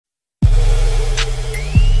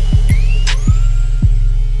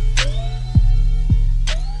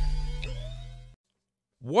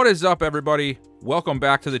What is up, everybody? Welcome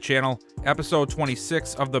back to the channel, episode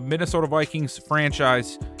 26 of the Minnesota Vikings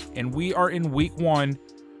franchise, and we are in week 1,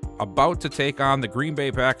 about to take on the Green Bay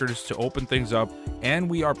Packers to open things up, and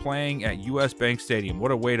we are playing at US Bank Stadium.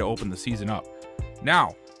 What a way to open the season up.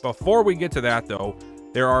 Now, before we get to that, though,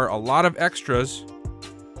 there are a lot of extras.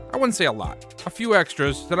 I wouldn't say a lot, a few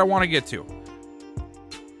extras that I want to get to.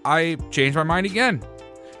 I changed my mind again.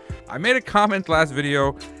 I made a comment last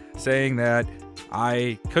video saying that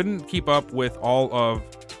I couldn't keep up with all of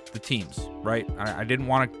the teams, right? I didn't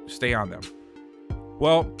want to stay on them.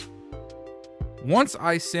 Well, once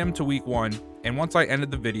I simmed to week 1 and once I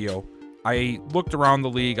ended the video, I looked around the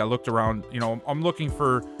league. I looked around, I'm looking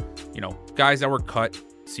for, guys that were cut,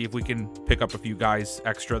 see if we can pick up a few guys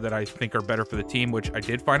extra that I think are better for the team, which I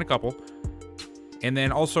did find a couple. And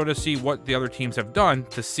then also to see what the other teams have done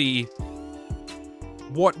to see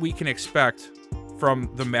what we can expect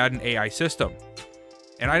from the Madden AI system.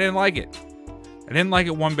 And I didn't like it. I didn't like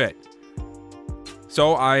it one bit.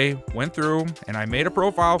 So I went through and I made a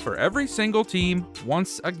profile for every single team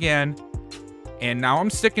once again. And now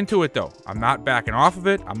I'm sticking to it, though. I'm not backing off of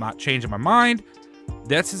it. I'm not changing my mind.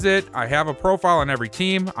 This is it. I have a profile on every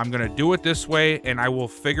team. I'm going to do it this way, and I will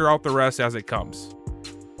figure out the rest as it comes.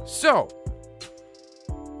 So,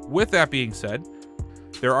 with that being said,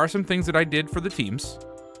 there are some things that I did for the teams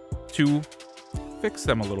to fix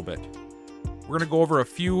them a little bit. We're going to go over a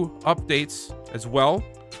few updates as well,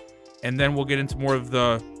 and then we'll get into more of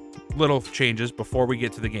the little changes before we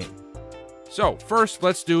get to the game. So first,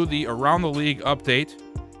 let's do the Around the League update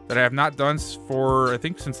that I have not done for, I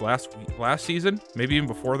think, since last season, maybe even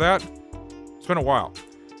before that. It's been a while.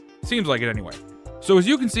 Seems like it anyway. So as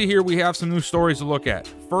you can see here, we have some new stories to look at.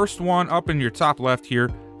 First one up in your top left here.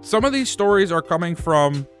 Some of these stories are coming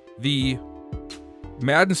from the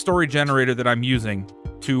Madden story generator that I'm using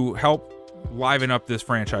to help liven up this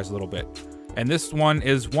franchise a little bit. And this one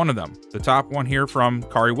is one of them. The top one here from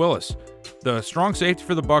Khari Willis. The strong safety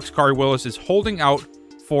for the Bucs, Khari Willis, is holding out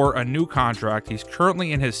for a new contract. He's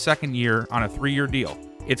currently in his second year on a 3-year deal.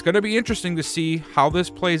 It's going to be interesting to see how this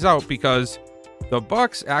plays out because the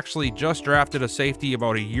Bucs actually just drafted a safety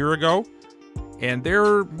about a year ago, and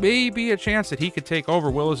there may be a chance that he could take over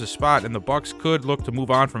Willis' spot, and the Bucs could look to move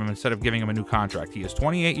on from him instead of giving him a new contract. He is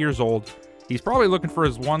 28 years old. He's probably looking for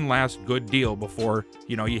his one last good deal before,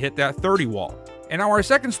 you hit that 30 wall. And now our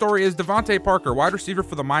second story is Devontae Parker, wide receiver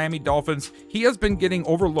for the Miami Dolphins. He has been getting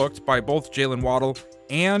overlooked by both Jalen Waddle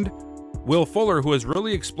and Will Fuller, who has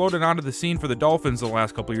really exploded onto the scene for the Dolphins the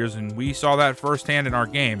last couple of years, and we saw that firsthand in our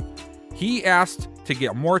game. He asked to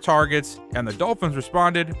get more targets, and the Dolphins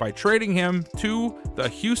responded by trading him to the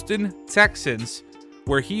Houston Texans,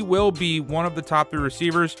 where he will be one of the top 3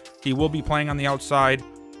 receivers. He will be playing on the outside,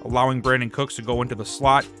 allowing Brandon Cooks to go into the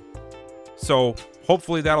slot. So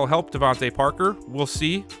hopefully that'll help Devontae Parker. We'll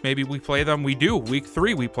see. Maybe we play them. We do. Week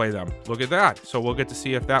 3 we play them. Look at that. So we'll get to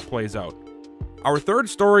see if that plays out. Our third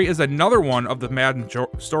story is another one of the Madden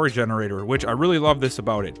story generator, which I really love this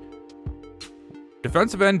about it.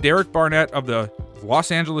 Defensive end Derek Barnett of the Los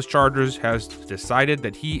Angeles Chargers has decided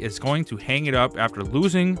that he is going to hang it up after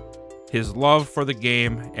losing his love for the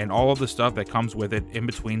game and all of the stuff that comes with it in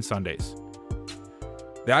between Sundays.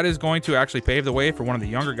 That is going to actually pave the way for one of the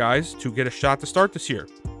younger guys to get a shot to start this year.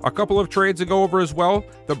 A couple of trades to go over as well.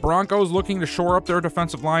 The Broncos, looking to shore up their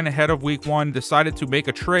defensive line ahead of week 1, decided to make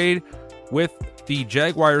a trade with the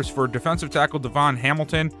Jaguars for defensive tackle Devon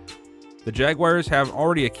Hamilton. The Jaguars have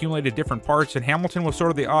already accumulated different parts, and Hamilton was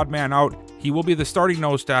sort of the odd man out. He will be the starting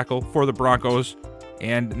nose tackle for the Broncos,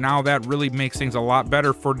 and now that really makes things a lot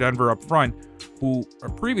better for Denver up front, who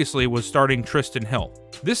previously was starting Tristan Hill.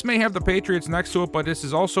 This may have the Patriots next to it, but this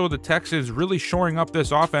is also the Texans really shoring up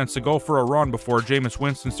this offense to go for a run before Jameis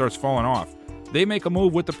Winston starts falling off. They make a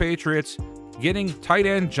move with the Patriots, getting tight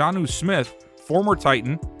end Jonnu Smith, former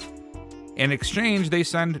Titan. In exchange, they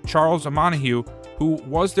send Charles Omenihu, who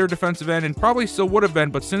was their defensive end and probably still would have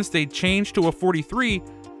been, but since they changed to a 43,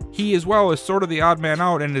 he as well is sort of the odd man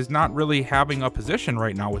out and is not really having a position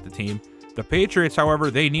right now with the team. The Patriots,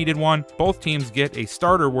 however, they needed one. Both teams get a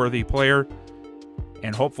starter-worthy player,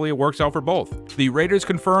 and hopefully it works out for both. The Raiders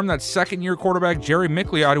confirmed that second-year quarterback Jerry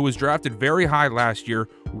McLeod, who was drafted very high last year,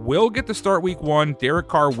 will get to start week 1. Derek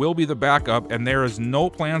Carr will be the backup, and there is no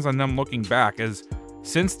plans on them looking back, as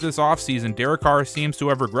since this offseason, Derek Carr seems to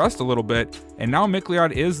have regressed a little bit, and now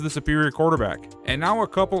McLeod is the superior quarterback. And now a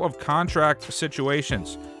couple of contract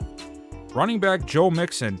situations. Running back Joe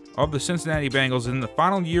Mixon of the Cincinnati Bengals is in the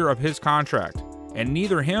final year of his contract, and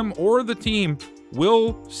neither him or the team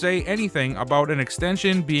will say anything about an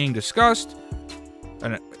extension being discussed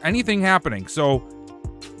and anything happening. So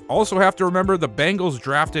also have to remember the Bengals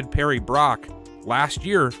drafted Perry Brock last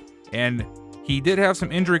year, and he did have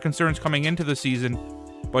some injury concerns coming into the season,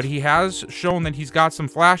 but he has shown that he's got some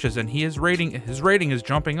flashes, and his rating is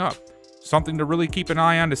jumping up. Something to really keep an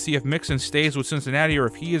eye on to see if Mixon stays with Cincinnati or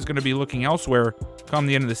if he is going to be looking elsewhere come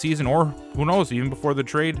the end of the season, or who knows, even before the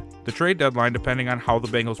trade deadline, depending on how the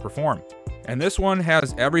Bengals perform. And this one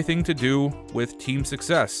has everything to do with team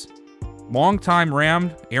success. Longtime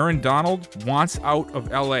Ram Aaron Donald wants out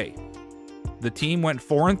of LA. The team went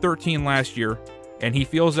 4-13 last year, and he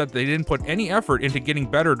feels that they didn't put any effort into getting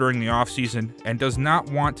better during the offseason and does not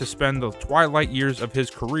want to spend the twilight years of his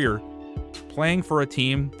career playing for a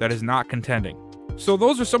team that is not contending. So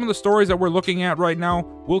those are some of the stories that we're looking at right now.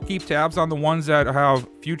 We'll keep tabs on the ones that have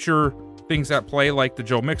future things at play, like the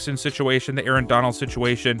Joe Mixon situation, the Aaron Donald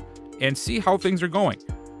situation, and see how things are going.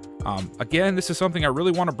 Again, this is something I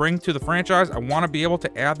really want to bring to the franchise. I want to be able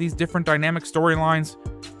to add these different dynamic storylines,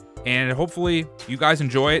 and hopefully you guys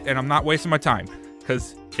enjoy it and I'm not wasting my time,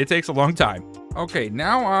 because it takes a long time. Okay,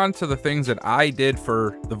 now on to the things that I did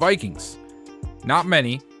for the Vikings. Not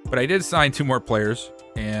many, but I did sign 2 more players,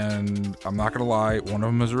 and I'm not going to lie, one of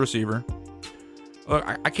them is a receiver. Look,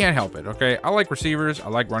 I can't help it, okay? I like receivers, I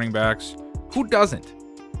like running backs. Who doesn't?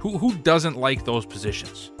 Who doesn't like those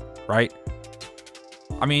positions, right?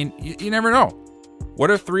 I mean, you never know.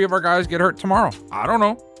 What if 3 of our guys get hurt tomorrow? I don't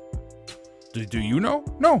know. Do you know?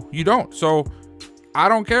 No, you don't. So I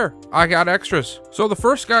don't care. I got extras. So the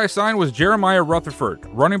first guy I signed was Jeremiah Rutherford,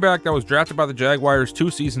 running back that was drafted by the Jaguars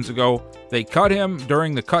 2 seasons ago. They cut him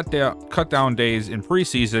during the cut down days in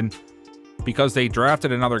preseason because they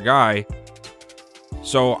drafted another guy.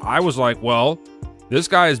 So I was like, well, this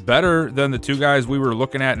guy is better than the 2 guys we were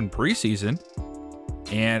looking at in preseason,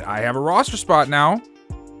 and I have a roster spot now.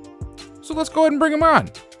 So let's go ahead and bring him on.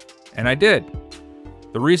 And I did.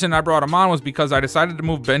 The reason I brought him on was because I decided to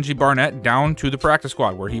move Benji Barnett down to the practice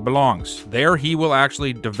squad where he belongs. There he will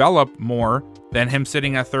actually develop more than him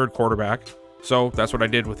sitting at 3rd quarterback. So that's what I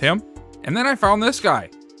did with him. And then I found this guy,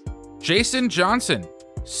 Jason Johnson,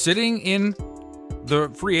 sitting in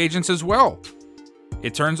the free agents as well.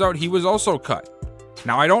 It turns out he was also cut.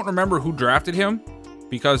 Now I don't remember who drafted him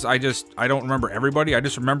because I don't remember everybody. I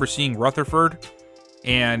just remember seeing Rutherford.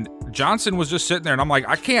 And Johnson was just sitting there, and I'm like,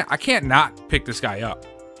 I can't not pick this guy up,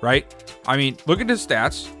 right? I mean, look at his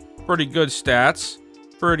stats. Pretty good stats.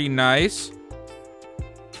 Pretty nice.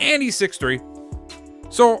 And he's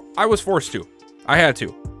 6'3". So I was forced to. I had to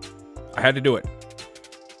do it.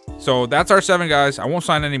 So that's our 7 guys. I won't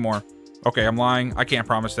sign any more. Okay, I'm lying. I can't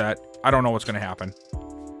promise that. I don't know what's going to happen.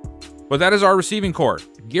 But that is our receiving core.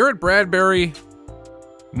 Garrett Bradbury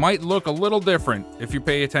might look a little different if you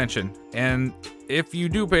pay attention. And if you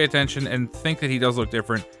do pay attention and think that he does look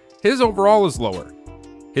different, his overall is lower.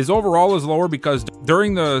 His overall is lower because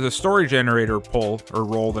during the story generator pull or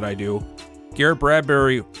roll that I do, Garrett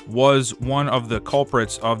Bradbury was one of the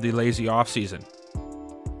culprits of the lazy offseason.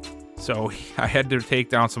 So I had to take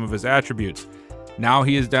down some of his attributes. Now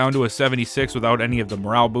he is down to a 76 without any of the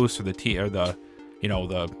morale boosts or the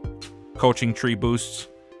coaching tree boosts.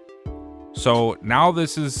 So now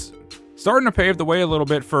this is starting to pave the way a little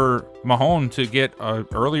bit for Mahone to get an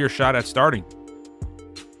earlier shot at starting.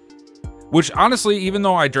 Which honestly, even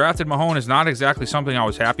though I drafted Mahone, is not exactly something I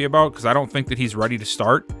was happy about because I don't think that he's ready to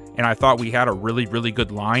start. And I thought we had a really, really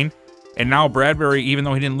good line. And now Bradbury, even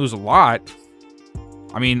though he didn't lose a lot,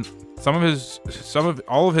 I mean,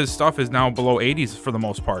 all of his stuff is now below 80s for the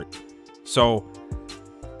most part. So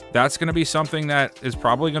that's going to be something that is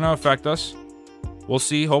probably going to affect us. We'll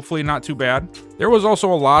see. Hopefully not too bad. There was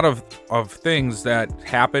also a lot of things that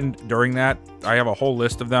happened during that. I have a whole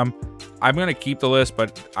list of them. I'm going to keep the list,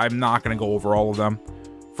 but I'm not going to go over all of them.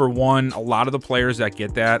 For one, a lot of the players that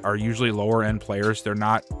get that are usually lower end players. They're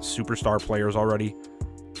not superstar players already.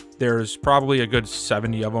 There's probably a good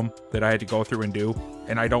 70 of them that I had to go through and do.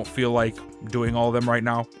 And I don't feel like doing all of them right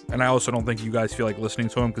now. And I also don't think you guys feel like listening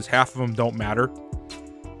to them because half of them don't matter.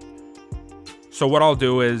 So what I'll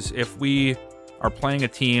do is if we are playing a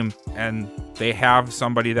team and they have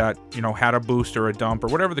somebody that, had a boost or a dump or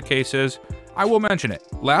whatever the case is, I will mention it.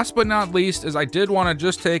 Last but not least is I did want to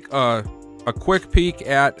just take a quick peek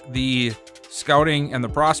at the scouting and the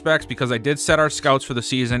prospects because I did set our scouts for the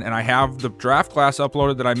season and I have the draft class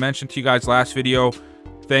uploaded that I mentioned to you guys last video.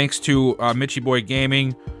 Thanks to Mitchy Boy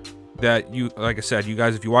Gaming, that like I said, you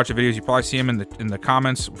guys, if you watch the videos, you probably see him in the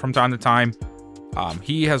comments from time to time.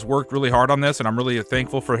 He has worked really hard on this, and I'm really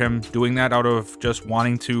thankful for him doing that out of just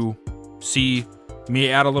wanting to see me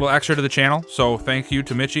add a little extra to the channel. So thank you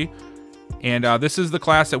to Mitchy. And this is the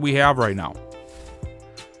class that we have right now.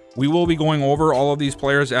 We will be going over all of these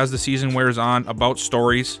players as the season wears on about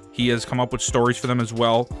stories. He has come up with stories for them as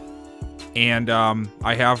well. And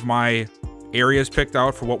I have my areas picked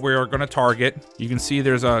out for what we are going to target. You can see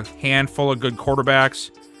there's a handful of good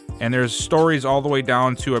quarterbacks, and there's stories all the way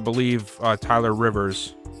down to, I believe, Tyler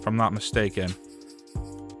Rivers, if I'm not mistaken.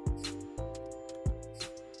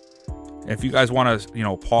 If you guys want to, you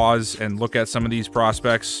know, pause and look at some of these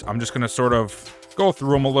prospects, I'm just going to sort of go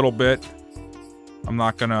through them a little bit. I'm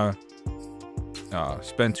not going to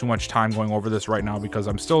spend too much time going over this right now because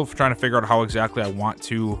I'm still trying to figure out how exactly I want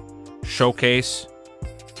to showcase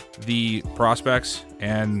the prospects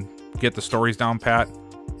and get the stories down pat,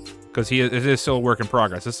 because it is still a work in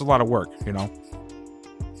progress. This is a lot of work, you know.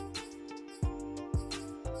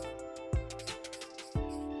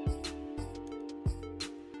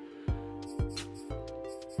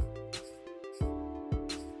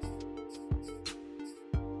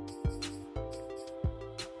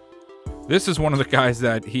 This is one of the guys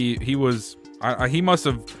that he must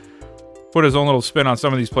have put his own little spin on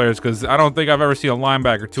some of these players, because I don't think I've ever seen a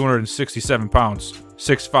linebacker 267 pounds,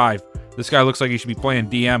 6'5". This guy looks like he should be playing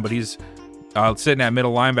DM, but he's sitting at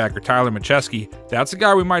middle linebacker, Tyler Macheski. That's a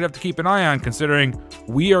guy we might have to keep an eye on, considering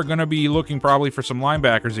we are going to be looking probably for some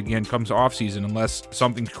linebackers again comes offseason, unless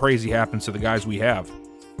something crazy happens to the guys we have.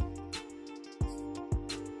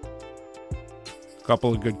 A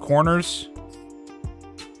couple of good corners.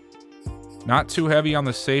 Not too heavy on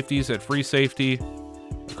the safeties at free safety.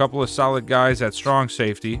 A couple of solid guys at strong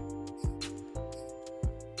safety.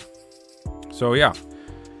 So yeah,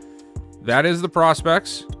 that is the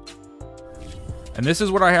prospects. And this is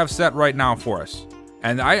what I have set right now for us.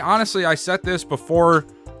 And I set this before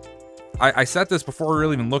I set this before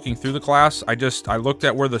really even looking through the class. I looked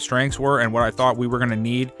at where the strengths were and what I thought we were going to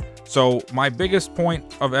need. So my biggest point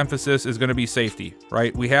of emphasis is going to be safety,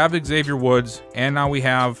 right? We have Xavier Woods, and now we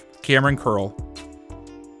have Cameron Curl.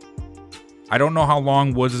 I don't know how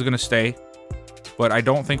long Woods is going to stay, but I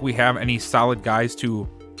don't think we have any solid guys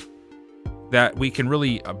that we can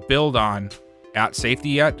really build on at safety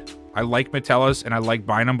yet. I like Metellus and I like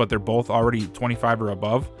Bynum, but they're both already 25 or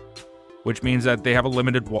above, which means that they have a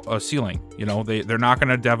limited ceiling. You know, they're not going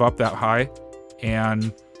to dev up that high,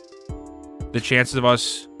 and the chances of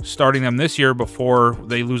us starting them this year before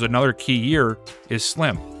they lose another key year is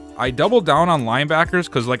slim. I doubled down on linebackers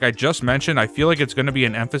because, like I just mentioned, I feel like it's going to be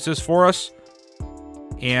an emphasis for us.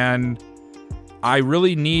 And I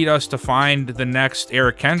really need us to find the next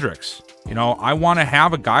Eric Kendricks. You know, I want to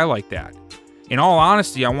have a guy like that. In all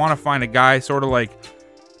honesty, I want to find a guy sort of like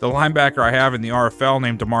the linebacker I have in the RFL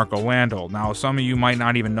named DeMarco Landell. Now, some of you might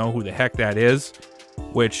not even know who the heck that is,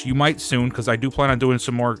 which you might soon, because I do plan on doing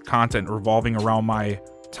some more content revolving around my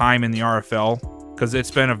time in the RFL, because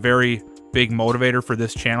it's been a very big motivator for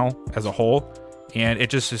this channel as a whole, and it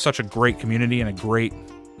just is such a great community and a great,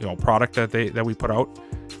 you know, product that we put out.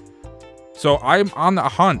 So I'm on the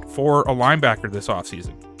hunt for a linebacker this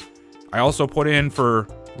offseason. I also put in for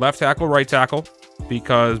left tackle, right tackle,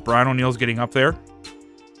 because Brian O'Neill's getting up there,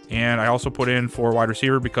 and I also put in for wide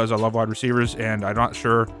receiver because I love wide receivers, and I'm not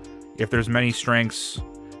sure if there's many strengths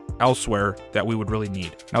elsewhere that we would really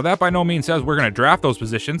need. Now, that by no means says we're going to draft those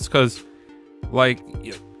positions, because, like,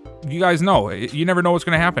 you guys know, you never know what's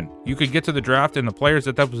going to happen. You could get to the draft and the players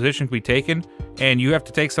at that position could be taken, and you have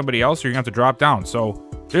to take somebody else or you're going to have to drop down. So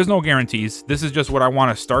there's no guarantees. This is just what I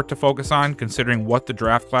want to start to focus on, considering what the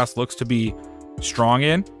draft class looks to be strong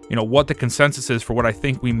in, you know, what the consensus is for what I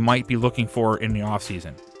think we might be looking for in the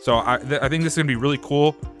offseason. So I think this is going to be really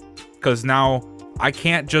cool, because now I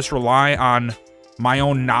can't just rely on my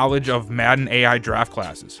own knowledge of Madden AI draft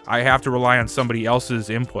classes. I have to rely on somebody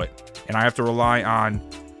else's input, and I have to rely on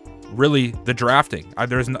really the drafting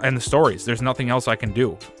and the stories. There's nothing else I can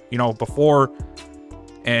do, you know, before,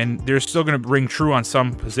 and they're still going to ring true on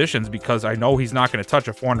some positions, because I know he's not going to touch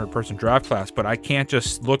a 400-person draft class, but I can't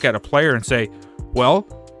just look at a player and say, well,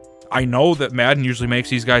 I know that Madden usually makes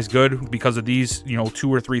these guys good because of these, you know,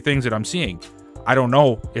 2 or 3 things that I'm seeing. I don't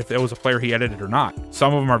know if it was a player he edited or not.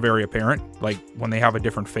 Some of them are very apparent, like when they have a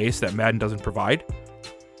different face that Madden doesn't provide.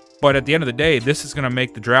 But at the end of the day, this is going to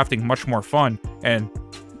make the drafting much more fun and,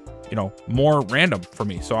 you know, more random for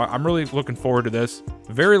me. So I'm really looking forward to this.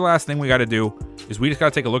 The very last thing we got to do is we just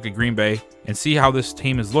got to take a look at Green Bay and see how this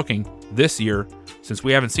team is looking this year, since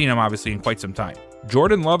we haven't seen him obviously in quite some time.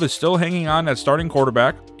 Jordan Love is still hanging on as starting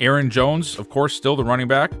quarterback. Aaron Jones, of course, still the running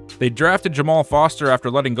back. They drafted Jamal Foster after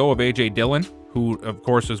letting go of A.J. Dillon, who, of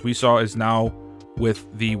course, as we saw, is now with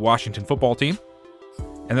the Washington football team.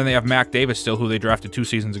 And then they have Mac Davis still, who they drafted 2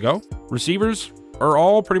 seasons ago. Receivers are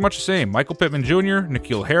all pretty much the same. Michael Pittman Jr.,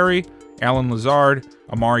 N'Keal Harry, Alan Lazard,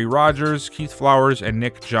 Amari Rogers, Keith Flowers, and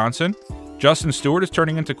Nick Johnson. Justin Stewart is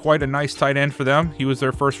turning into quite a nice tight end for them. He was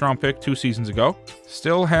their first-round pick 2 seasons ago.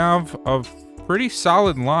 Still have a pretty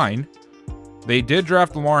solid line. They did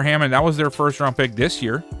draft Lamar Hammond. That was their first-round pick this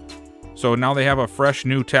year. So now they have a fresh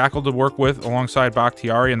new tackle to work with alongside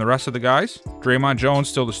Bakhtiari and the rest of the guys. Draymond Jones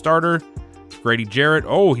still the starter. Grady Jarrett.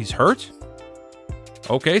 Oh, he's hurt?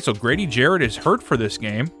 Okay, so Grady Jarrett is hurt for this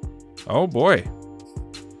game. Oh, boy.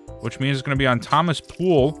 Which means it's going to be on Thomas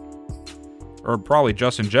Poole, or probably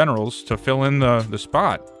Justin Generals, to fill in the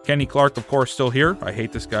spot. Kenny Clark, of course, still here. I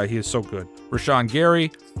hate this guy. He is so good. Rashawn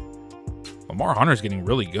Gary. Lamar Hunter's getting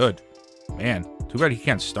really good. Man, too bad he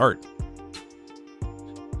can't start.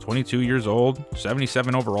 22 years old,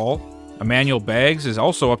 77 overall. Emmanuel Baggs is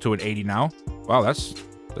also up to an 80 now. Wow, that's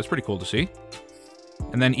pretty cool to see.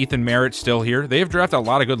 And then Ethan Merritt still here. They have drafted a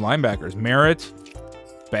lot of good linebackers. Merritt,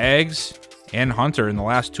 Baggs, and Hunter in the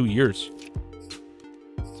last 2 years.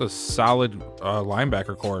 It's a solid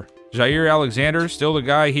linebacker core. Jair Alexander, still the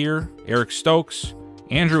guy here. Eric Stokes,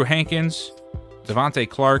 Andrew Hankins, Devontae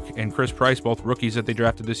Clark, and Chris Price, both rookies that they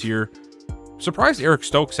drafted this year. Surprised Eric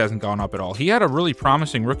Stokes hasn't gone up at all. He had a really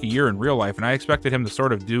promising rookie year in real life, and I expected him to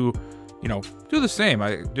sort of do the same.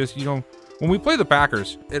 I just, when we play the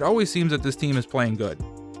Packers, it always seems that this team is playing good.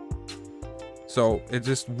 So it's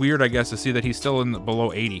just weird, I guess, to see that he's still in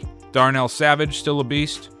below 80. Darnell Savage, still a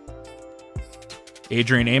beast.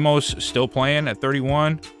 Adrian Amos, still playing at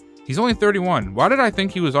 31. He's only 31. Why did I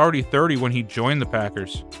think he was already 30 when he joined the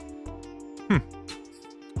Packers?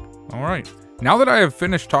 All right. Now that I have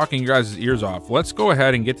finished talking you guys' ears off, let's go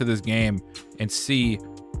ahead and get to this game and see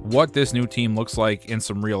what this new team looks like in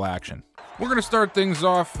some real action. We're going to start things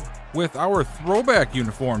off with our throwback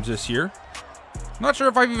uniforms this year. Not sure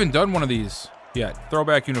if I've even done one of these yet,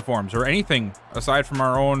 throwback uniforms, or anything aside from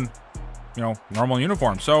our own, normal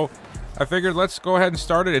uniform. So I figured let's go ahead and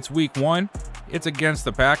start it. It's week 1. It's against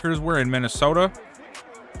the Packers. We're in Minnesota.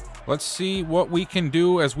 Let's see what we can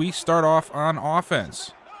do as we start off on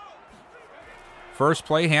offense. First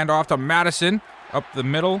play, handoff to Madison. Up the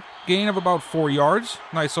middle, gain of about 4 yards.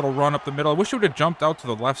 Nice little run up the middle. I wish it would have jumped out to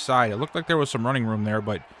the left side. It looked like there was some running room there,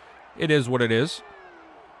 but it is what it is.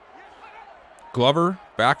 Glover,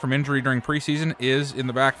 back from injury during preseason, is in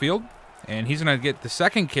the backfield. And he's going to get the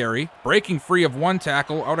second carry, breaking free of one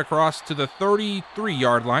tackle out across to the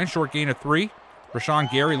 33-yard line. Short gain of 3.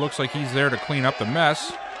 Rashawn Gary looks like he's there to clean up the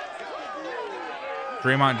mess.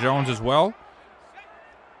 Draymond Jones as well.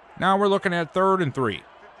 Now we're looking at 3rd and 3.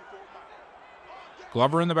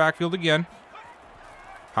 Glover in the backfield again.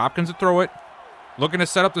 Hopkins to throw it. Looking to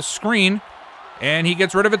set up the screen. And he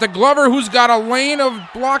gets rid of it to Glover, who's got a lane of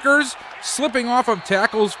blockers. Slipping off of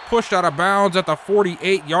tackles, pushed out of bounds at the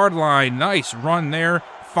 48-yard line. Nice run there.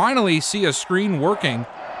 Finally see a screen working.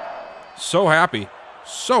 So happy.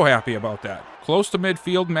 So happy about that. Close to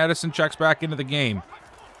midfield, Madison checks back into the game.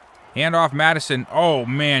 Handoff Madison. Oh,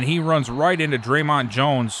 man, he runs right into Draymond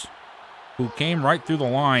Jones, who came right through the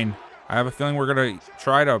line. I have a feeling we're going to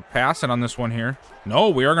try to pass it on this one here. No,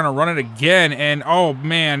 we are going to run it again. And, oh,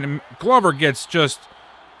 man, Glover gets just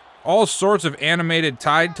all sorts of animated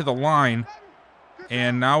tied to the line.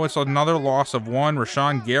 And now it's another loss of 1.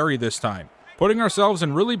 Rashawn Gary this time. Putting ourselves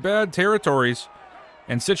in really bad territories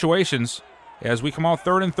and situations as we come out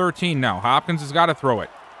 3rd and 13 now. Hopkins has got to throw it.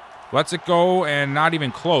 Lets it go, and not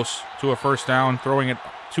even close to a first down, throwing it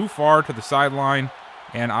too far to the sideline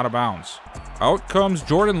and out of bounds. Out comes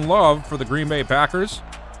Jordan Love for the Green Bay Packers.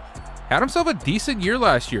 Had himself a decent year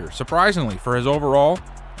last year, surprisingly, for his overall.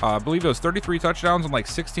 I believe it was 33 touchdowns and like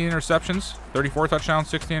 16 interceptions. 34 touchdowns,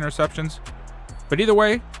 16 interceptions. But either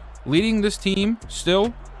way, leading this team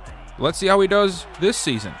still. Let's see how he does this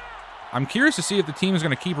season. I'm curious to see if the team is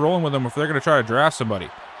going to keep rolling with him, or if they're going to try to draft somebody.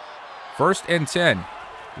 1st and 10.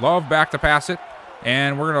 Love back to pass it,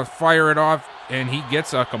 and we're going to fire it off, and he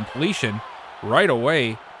gets a completion right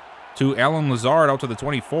away to Alan Lazard out to the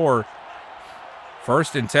 24.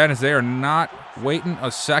 1st and 10 as they are not waiting a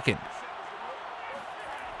second.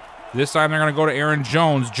 This time they're going to go to Aaron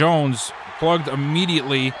Jones. Jones plugged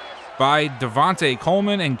immediately by Devontae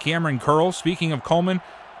Coleman and Cameron Curl. Speaking of Coleman,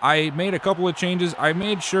 I made a couple of changes. I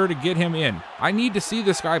made sure to get him in. I need to see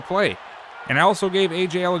this guy play. And I also gave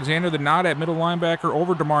A.J. Alexander the nod at middle linebacker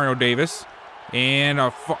over Demario Davis. And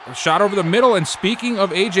a shot over the middle. And speaking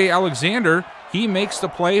of A.J. Alexander, he makes the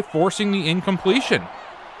play, forcing the incompletion.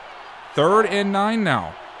 3rd and 9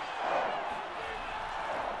 now.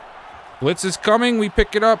 Blitz is coming. We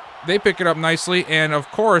pick it up. They pick it up nicely. And, of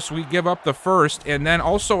course, we give up the first. And then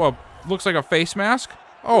also looks like a face mask.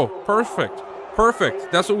 Oh, perfect.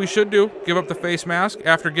 Perfect. That's what we should do. Give up the face mask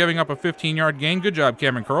after giving up a 15-yard gain. Good job,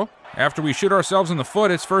 Cameron Curl. After we shoot ourselves in the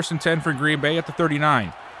foot, it's 1st and 10 for Green Bay at the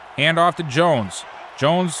 39. Hand off to Jones.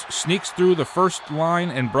 Jones sneaks through the first line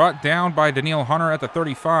and brought down by Danielle Hunter at the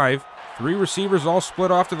 35. 3 receivers all split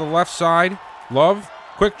off to the left side. Love,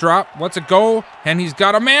 quick drop, lets it go, and he's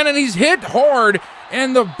got a man, and he's hit hard,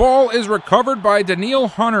 and the ball is recovered by Danielle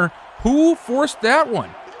Hunter. Who forced that one?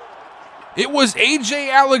 It was A.J.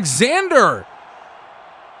 Alexander.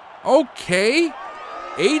 Okay.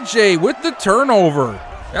 A.J. with the turnover.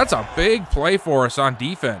 That's a big play for us on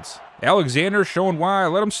defense. Alexander showing why I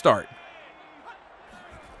let him start.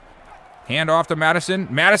 Hand off to Madison.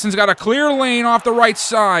 Madison's got a clear lane off the right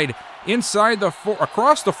side. Inside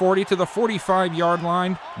across the 40 to the 45-yard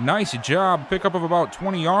line. Nice job. Pickup of about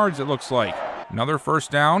 20 yards, it looks like. Another first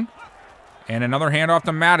down. And another handoff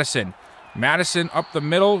to Madison. Madison up the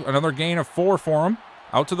middle. Another gain of 4 for him.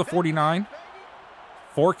 Out to the 49.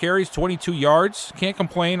 4 carries, 22 yards. Can't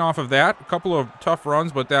complain off of that. A couple of tough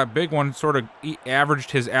runs, but that big one sort of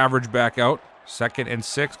averaged his average back out. 2nd and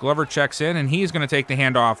 6. Glover checks in, and he's going to take the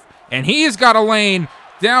handoff. And he's got a lane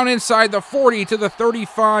down inside the 40 to the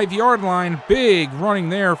 35-yard line. Big running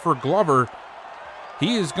there for Glover.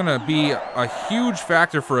 He is going to be a huge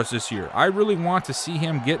factor for us this year. I really want to see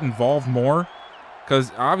him get involved more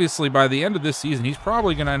because obviously by the end of this season, he's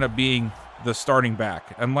probably going to end up being the starting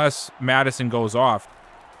back unless Madison goes off.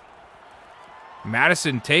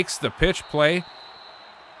 Madison takes the pitch play,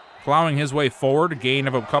 plowing his way forward, a gain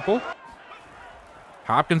of a couple.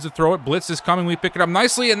 Hopkins to throw it. Blitz is coming. We pick it up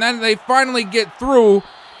nicely, and then they finally get through,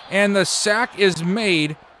 and the sack is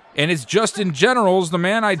made, and it's Justin Generals, the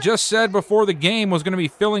man I just said before the game was going to be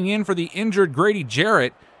filling in for the injured Grady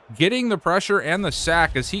Jarrett, getting the pressure and the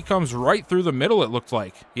sack as he comes right through the middle, it looked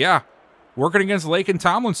like. Yeah, working against Laken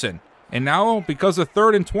Tomlinson. And now, because of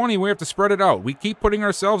 3rd and 20, we have to spread it out. We keep putting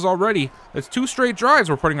ourselves already. It's 2 straight drives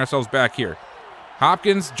we're putting ourselves back here.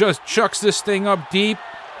 Hopkins just chucks this thing up deep,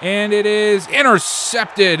 and it is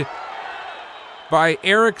intercepted by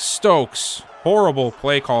Eric Stokes. Horrible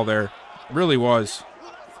play call there. Really was.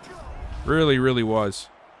 Really, really was.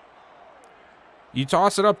 You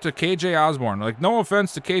toss it up to KJ Osborne. Like, no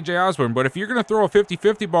offense to KJ Osborne, but if you're going to throw a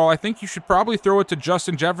 50-50 ball, I think you should probably throw it to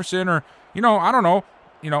Justin Jefferson or, I don't know.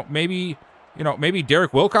 Maybe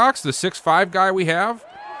Derek Wilcox, the 6'5" guy we have.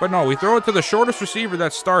 But no, we throw it to the shortest receiver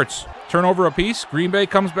that starts. Turnover apiece. Green Bay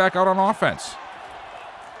comes back out on offense.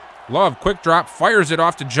 Love, quick drop, fires it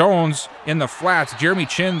off to Jones in the flats. Jeremy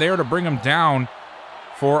Chin there to bring him down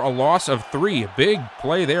for a loss of 3. Big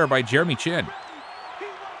play there by Jeremy Chin.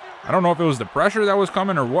 I don't know if it was the pressure that was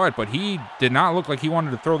coming or what, but he did not look like he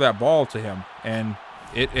wanted to throw that ball to him, and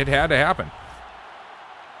it had to happen.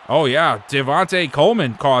 Oh, yeah, Devontae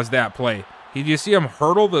Coleman caused that play. Did you see him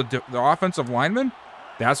hurdle the offensive lineman?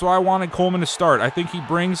 That's why I wanted Coleman to start. I think he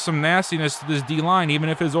brings some nastiness to this D-line, even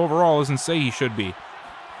if his overall doesn't say he should be.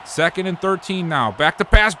 2nd and 13 now. Back to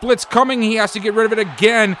pass, blitz coming. He has to get rid of it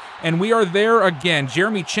again, and we are there again.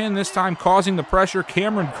 Jeremy Chin this time causing the pressure.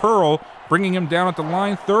 Cameron Curl bringing him down at the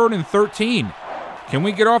line. 3rd and 13. Can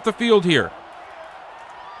we get off the field here?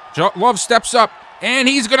 Love steps up, and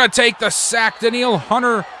he's going to take the sack. Danielle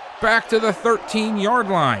Hunter back to the 13-yard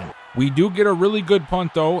line. We do get a really good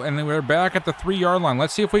punt, though, and we're back at the 3-yard line.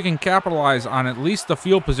 Let's see if we can capitalize on at least the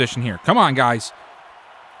field position here. Come on, guys.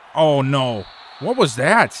 Oh, no. What was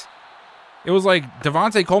that? It was like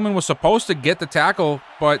Devontae Coleman was supposed to get the tackle,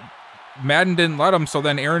 but Madden didn't let him, so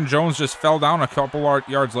then Aaron Jones just fell down a couple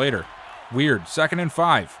yards later. Weird. 2nd and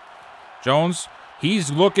 5. Jones, he's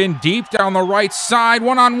looking deep down the right side,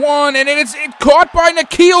 one-on-one, and it's caught by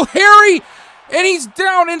N'Keal Harry, and he's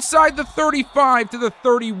down inside the 35 to the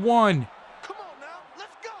 31. Come on now,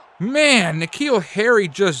 let's go. Man, N'Keal Harry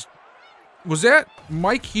just... Was that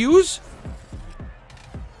Mike Hughes?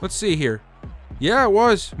 Let's see here. Yeah, it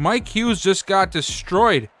was. Mike Hughes just got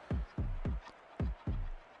destroyed.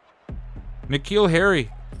 N'Keal Harry.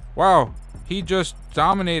 Wow, he just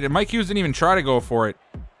dominated. Mike Hughes didn't even try to go for it.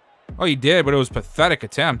 Oh, he did, but it was a pathetic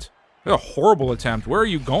attempt. A horrible attempt. Where are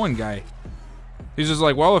you going, guy? He's just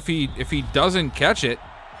like, well, if he doesn't catch it,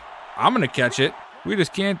 I'm gonna catch it. We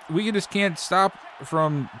just can't stop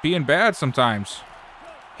from being bad sometimes.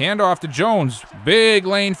 Handoff to Jones. Big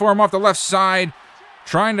lane for him off the left side.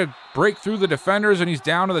 Trying to break through the defenders, and he's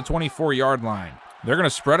down to the 24-yard line. They're going to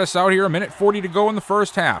spread us out here. 1:40 to go in the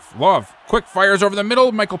first half. Love, quick fires over the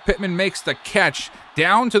middle. Michael Pittman makes the catch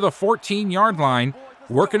down to the 14-yard line,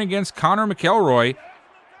 working against Connor McElroy.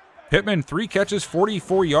 Pittman, 3 catches,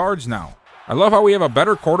 44 yards now. I love how we have a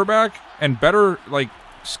better quarterback and better,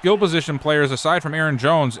 skill position players aside from Aaron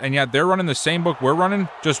Jones, and yet they're running the same book we're running,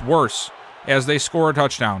 just worse, as they score a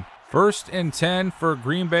touchdown. 1st and 10 for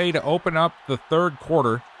Green Bay to open up the 3rd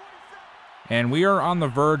quarter. And we are on the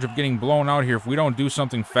verge of getting blown out here if we don't do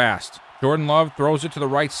something fast. Jordan Love throws it to the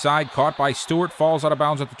right side, caught by Stewart, falls out of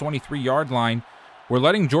bounds at the 23-yard line. We're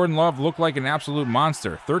letting Jordan Love look like an absolute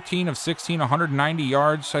monster. 13 of 16, 190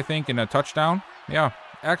 yards, I think, and a touchdown. Yeah,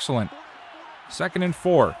 excellent. 2nd and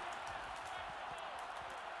 4.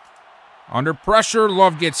 Under pressure,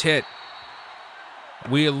 Love gets hit.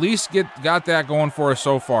 We at least got that going for us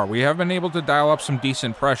so far. We have been able to dial up some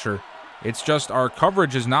decent pressure. It's just our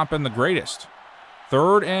coverage has not been the greatest.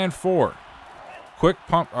 3rd and 4. Quick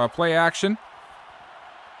pump play action.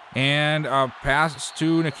 And a pass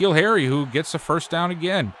to N'Keal Harry, who gets the first down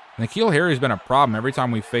again. N'Keal Harry has been a problem every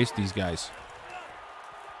time we've faced these guys.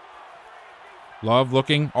 Love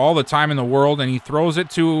looking all the time in the world, and he throws it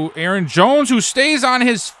to Aaron Jones, who stays on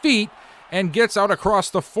his feet and gets out across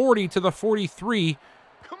the 40 to the 43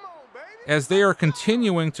 as they are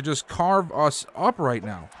continuing to just carve us up right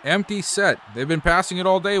now. Empty set. They've been passing it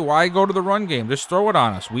all day. Why go to the run game? Just throw it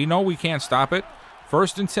on us. We know we can't stop it.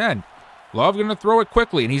 1st and 10. Love going to throw it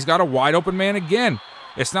quickly, and he's got a wide open man again.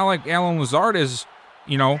 It's not like Alan Lazard is,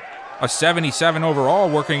 you know, a 77 overall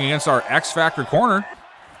working against our X-Factor corner.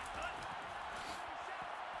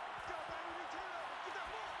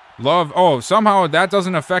 Love, oh, somehow that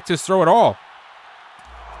doesn't affect his throw at all.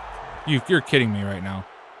 You're kidding me right now.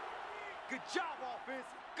 Good job, offense.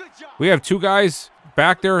 Good job. We have 2 guys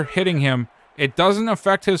back there hitting him. It doesn't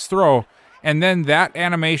affect his throw, and then that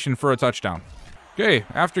animation for a touchdown. Okay,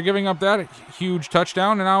 after giving up that huge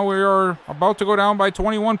touchdown, and now we are about to go down by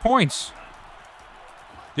 21 points.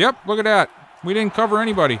 Yep, look at that. We didn't cover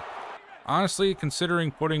anybody. Honestly,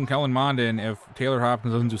 considering putting Kellen Mond in if Taylor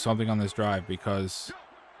Hopkins doesn't do something on this drive, because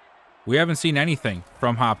we haven't seen anything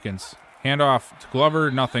from Hopkins. Handoff to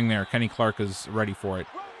Glover, nothing there. Kenny Clark is ready for it.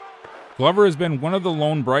 Glover has been one of the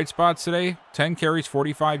lone bright spots today. 10 carries,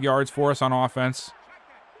 45 yards for us on offense.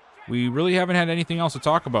 We really haven't had anything else to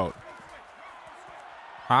talk about.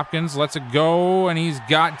 Hopkins lets it go, and he's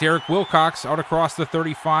got Derek Wilcox out across the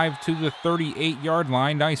 35 to the 38-yard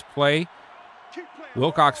line. Nice play.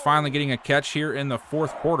 Wilcox finally getting a catch here in the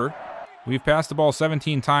 4th quarter. We've passed the ball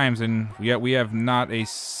 17 times, and yet we have not a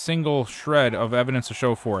single shred of evidence to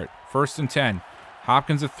show for it. 1st and 10.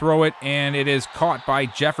 Hopkins to throw it, and it is caught by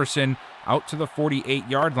Jefferson out to the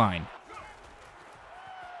 48-yard line.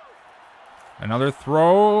 Another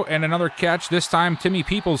throw and another catch. This time, Timmy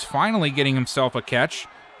Peoples finally getting himself a catch.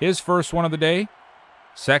 His first one of the day.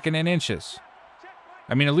 2nd and inches.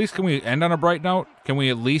 I mean, at least can we end on a bright note? Can we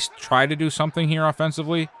at least try to do something here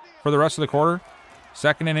offensively for the rest of the quarter?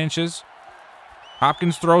 2nd and inches.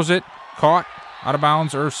 Hopkins throws it. Caught. Out of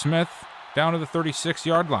bounds. Irv Smith down to the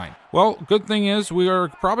 36-yard line. Well, good thing is we are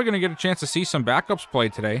probably going to get a chance to see some backups play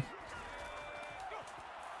today.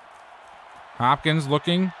 Hopkins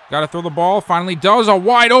looking, got to throw the ball, finally does. A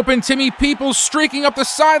wide open Timmy Peoples streaking up the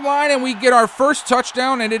sideline, and we get our first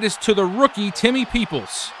touchdown, and it is to the rookie Timmy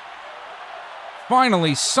Peoples.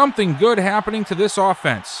 Finally, something good happening to this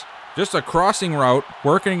offense. Just a crossing route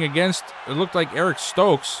working against, it looked like Eric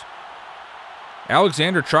Stokes.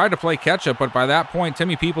 Alexander tried to play catch-up, but by that point,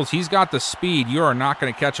 Timmy Peoples, he's got the speed. You are not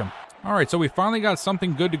going to catch him. All right, so we finally got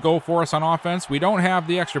something good to go for us on offense. We don't have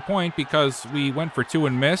the extra point because we went for 2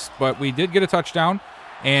 and missed, but we did get a touchdown.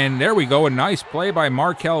 And there we go, a nice play by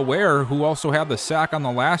Markel Ware, who also had the sack on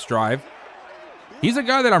the last drive. He's a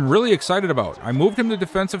guy that I'm really excited about. I moved him to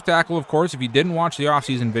defensive tackle, of course, if you didn't watch the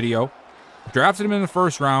offseason video. Drafted him in the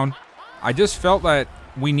 1st round. I just felt that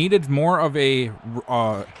we needed more of a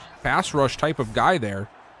pass rush type of guy there.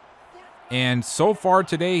 And so far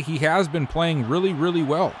today, he has been playing really, really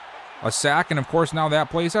well. A sack, and of course now that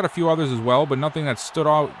play. He's had a few others as well, but nothing that stood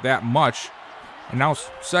out that much. And now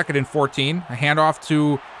 2nd and 14. A handoff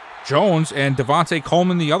to Jones, and Devontae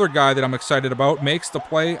Coleman, the other guy that I'm excited about, makes the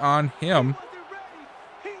play on him.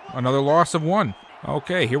 Another loss of 1.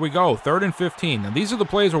 Okay, here we go. 3rd and 15. Now these are the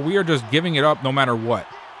plays where we are just giving it up no matter what.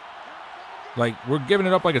 Like, we're giving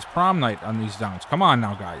it up like it's prom night on these downs. Come on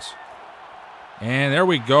now, guys. And there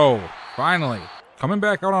we go. Finally. Coming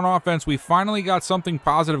back out on offense, we finally got something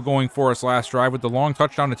positive going for us last drive with the long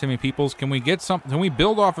touchdown to Timmy Peoples. Can we get something? Can we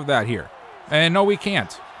build off of that here? And no, we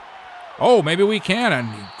can't. Oh, maybe we can.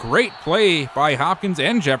 And great play by Hopkins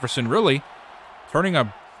and Jefferson, really. Turning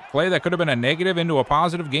a play that could have been a negative into a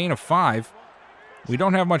positive gain of 5. We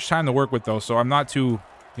don't have much time to work with, though, so I'm not too,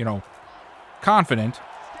 confident.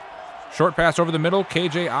 Short pass over the middle.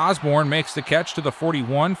 KJ Osborne makes the catch to the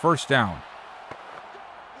 41. 1st down.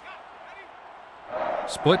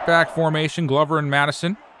 Split back formation, Glover and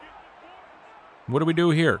Madison. What do we do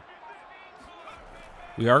here?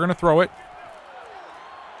 We are going to throw it.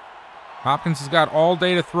 Hopkins has got all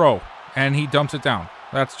day to throw, and he dumps it down.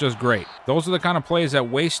 That's just great. Those are the kind of plays that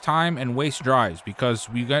waste time and waste drives because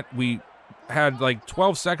we had like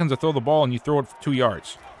 12 seconds to throw the ball and you throw it for 2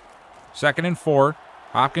 yards. 2nd and 4.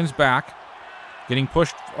 Hopkins back. Getting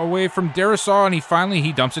pushed away from Darisaw, and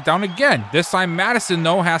he dumps it down again. This time Madison,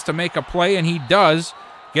 though, has to make a play, and he does.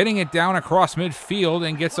 Getting it down across midfield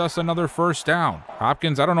and gets us another first down.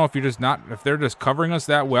 Hopkins, I don't know if they're just covering us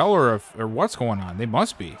that well or what's going on. They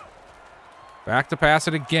must be. Back to pass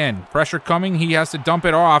it again. Pressure coming. He has to dump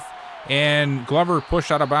it off. And Glover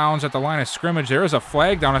pushed out of bounds at the line of scrimmage. There is a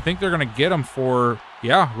flag down. I think they're going to get him for,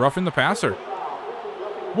 roughing the passer.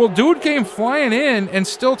 Well, dude came flying in and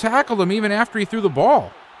still tackled him even after he threw the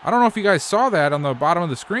ball. I don't know if you guys saw that on the bottom of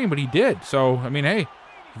the screen, but he did. So, I mean, hey,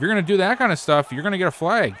 if you're going to do that kind of stuff, you're going to get a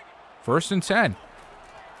flag. 1st and 10.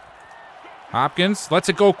 Hopkins lets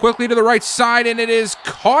it go quickly to the right side, and it is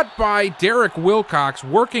caught by Derek Wilcox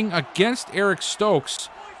working against Eric Stokes.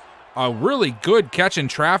 A really good catch in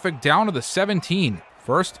traffic down to the 17.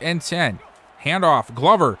 1st and 10. Handoff,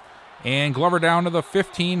 Glover. And Glover down to the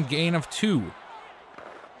 15, gain of 2.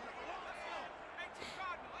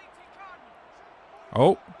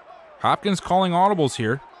 Oh, Hopkins calling audibles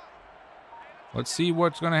here. Let's see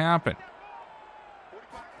what's going to happen.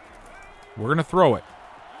 We're going to throw it.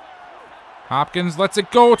 Hopkins lets it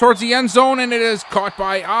go towards the end zone, and it is caught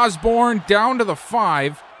by Osborne down to the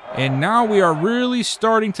 5. And now we are really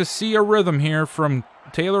starting to see a rhythm here from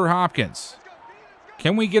Taylor Hopkins.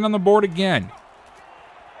 Can we get on the board again?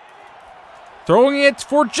 Throwing it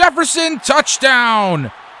for Jefferson,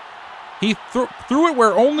 touchdown! He threw it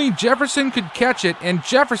where only Jefferson could catch it, and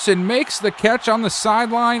Jefferson makes the catch on the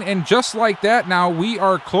sideline, and just like that, now we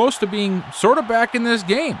are close to being sort of back in this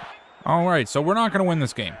game. All right, so we're not going to win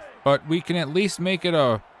this game, but we can at least make it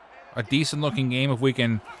a decent-looking game if we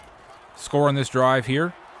can score on this drive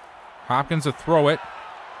here. Hopkins to throw it.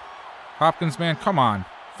 Hopkins, man, come on.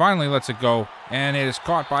 Finally lets it go, and it is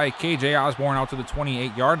caught by KJ Osborne out to the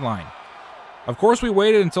 28-yard line. Of course, we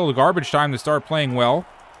waited until the garbage time to start playing well.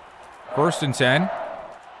 1st and 10.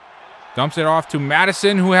 Dumps it off to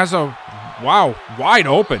Madison, who has wide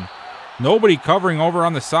open. Nobody covering over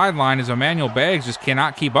on the sideline as Emmanuel Baggs just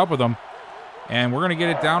cannot keep up with him. And we're going to get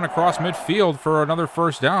it down across midfield for another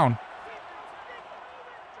first down.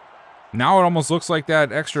 Now it almost looks like that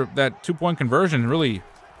 2-point conversion really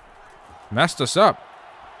messed us up.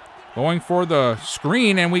 Going for the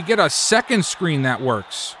screen, and we get a second screen that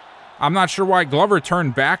works. I'm not sure why Glover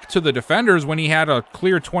turned back to the defenders when he had a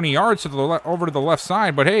clear 20 yards over to the left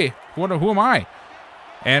side, but hey, who am I?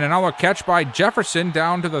 And another catch by Jefferson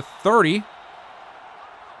down to the 30.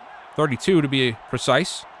 32 to be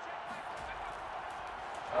precise.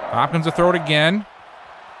 Hopkins to throw it again.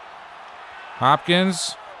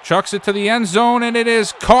 Hopkins chucks it to the end zone, and it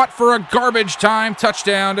is caught for a garbage time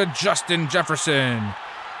touchdown to Justin Jefferson.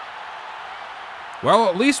 Well,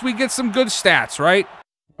 at least we get some good stats, right?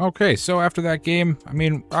 Okay, so after that game, I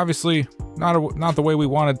mean, obviously not the way we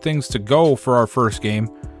wanted things to go for our first game.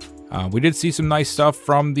 We did see some nice stuff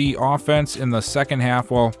from the offense in the second half,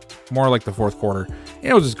 well, more like the fourth quarter.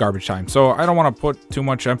 It was just garbage time, so I don't want to put too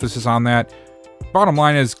much emphasis on that. Bottom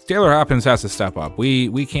line is Taylor Hopkins has to step up.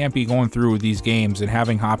 We can't be going through these games and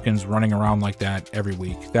having Hopkins running around like that every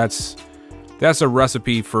week. That's a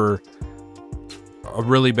recipe for a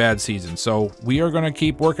really bad season. So we are going to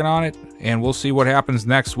keep working on it, and we'll see what happens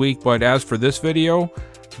next week. But as for this video,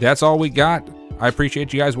 that's all we got. I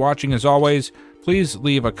appreciate you guys watching as always. Please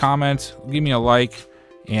leave a comment, give me a like,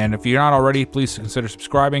 and if you're not already, please consider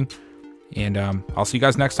subscribing, and I'll see you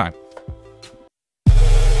guys next time.